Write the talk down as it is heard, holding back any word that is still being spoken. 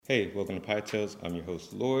Hey, welcome to Pie Tales. I'm your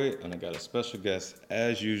host Lloyd, and I got a special guest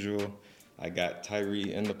as usual. I got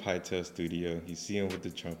Tyree in the Pie Tales studio. He's seeing with the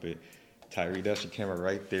trumpet. Tyree, that's your camera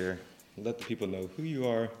right there. Let the people know who you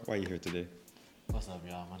are, why you're here today. What's up,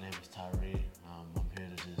 y'all? My name is Tyree. I'm here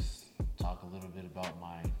to just talk a little bit about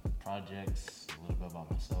my projects, a little bit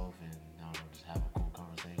about myself, and just have a cool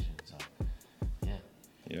conversation. So, yeah.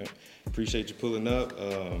 Yeah, appreciate you pulling up.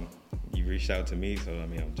 You reached out to me, so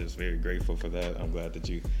I'm just very grateful for that. I'm glad that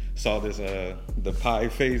you saw this, the pie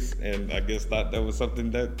face, and I guess thought that was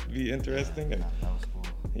something that'd be interesting. Yeah, and that was cool.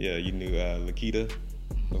 yeah, you knew Lakita,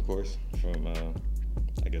 of course, from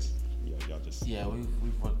I guess y'all just Yeah,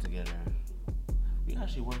 we've worked together. We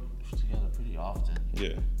actually work together pretty often.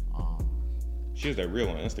 yeah. She has that reel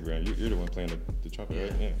on Instagram. You're the one playing the trumpet, Yeah.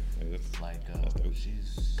 right? Yeah, that's dope.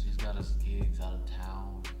 She's got us gigs out of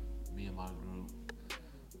town. Me and my group.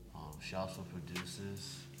 She also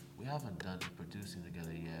produces. We haven't done the producing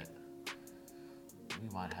together yet. We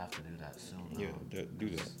might have to do that soon. Yeah, though, do that.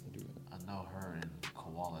 because I know her and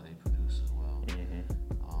Koala, they produce as well. Mm-hmm.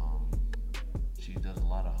 She does a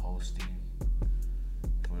lot of hosting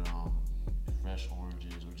for Fresh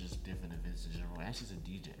Oranges or just different events in general. And she's a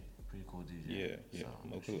DJ. Pretty cool DJ. Yeah, So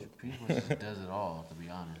no she clue. pretty much just does it all, to be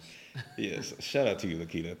honest. Yes, shout out to you,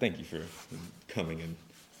 Lakita. Thank you for coming and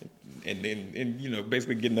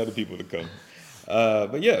basically getting other people to come.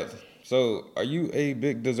 But yeah, so are you a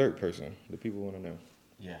big dessert person? The people want to know.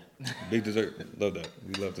 Yeah. Big dessert, love that.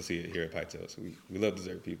 We love to see it here at Pie Tales. We love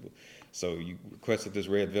dessert people. So you requested this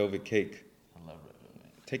red velvet cake. I love red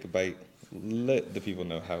velvet. Take a bite. Let the people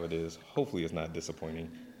know how it is. Hopefully it's not disappointing.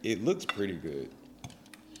 It looks pretty good.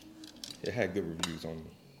 It had good reviews on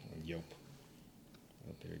Yelp.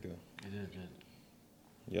 Oh, there you go. It is good.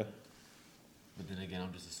 Yeah? But then again,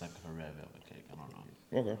 I'm just a sucker for red velvet cake. I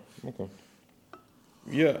don't know. Okay.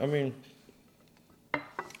 Yeah,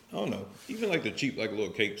 I don't know. Even like the cheap, like little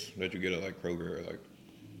cakes that you get at like Kroger, like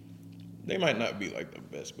they might not be like the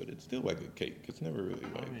best, but it's still like a cake. It's never really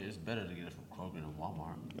like. It's better to get it from Kroger than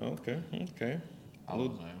Walmart. Okay. I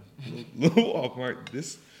would say. Little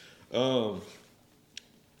Walmart.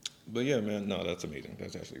 But yeah, man, no, that's amazing.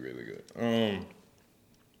 That's actually really good.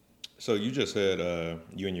 So you just said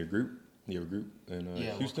you and your group in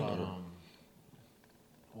Houston.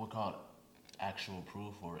 We're called Actual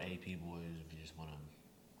Proof or AP Boys if you just want to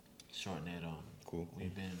shorten it. Cool.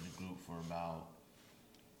 We've been in the group for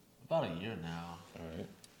about a year now. All right.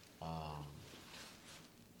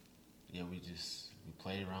 Yeah, we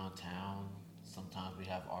play around town. Sometimes we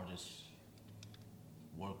have artists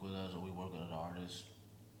work with us, or we work with other artists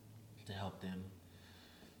to help them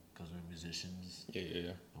because we're musicians.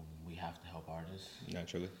 Yeah. And we have to help artists.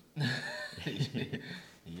 Naturally.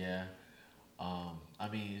 Yeah.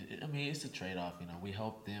 It's a trade-off. We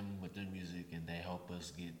help them with their music, and they help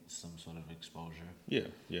us get some sort of exposure. Yeah.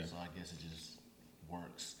 So I guess it just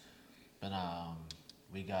works. But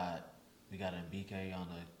we got MBK on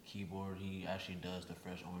the keyboard. He actually does the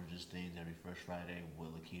Fresh Oranges things every first Friday with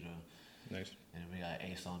Lakita. Nice. And we got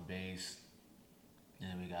Ace on bass. And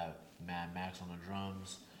then we got Mad Max on the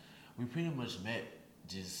drums. We pretty much met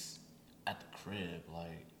just at the crib,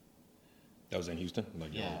 like. That was in Houston?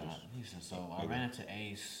 Houston. So I ran into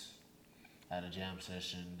Ace at a jam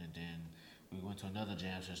session, and then we went to another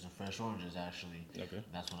jam session, Fresh Oranges, actually. Okay.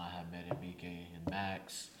 And that's when I had met BK and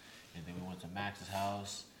Max, and then we went to Max's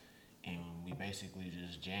house, and we basically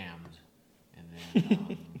just jammed, and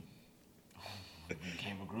then we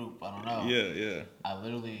became a group. I don't know. Yeah.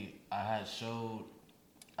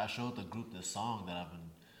 I showed the group this song that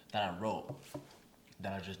I wrote,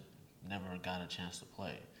 that I just never got a chance to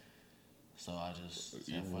play. So I just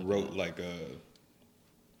You wrote like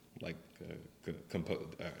compose.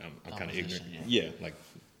 I'm kind of ignorant. Yeah, like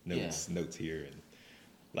notes here, and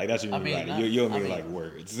like that's what you write. You don't mean like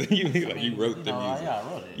words. You mean like you wrote the music. Yeah,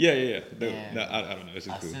 I wrote it. Yeah. No, I don't know. It's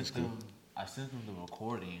just cool. I sent them the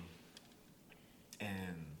recording,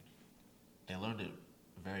 and they learned it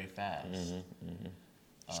very fast. Mm-hmm.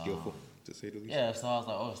 Skillful, to say the least. Yeah, so I was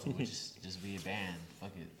like, so we just be a band.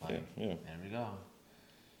 Fuck it. Like, yeah. There we go.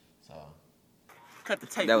 So. Cut the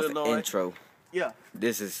tape. That was the intro. Yeah.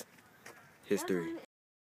 This is history.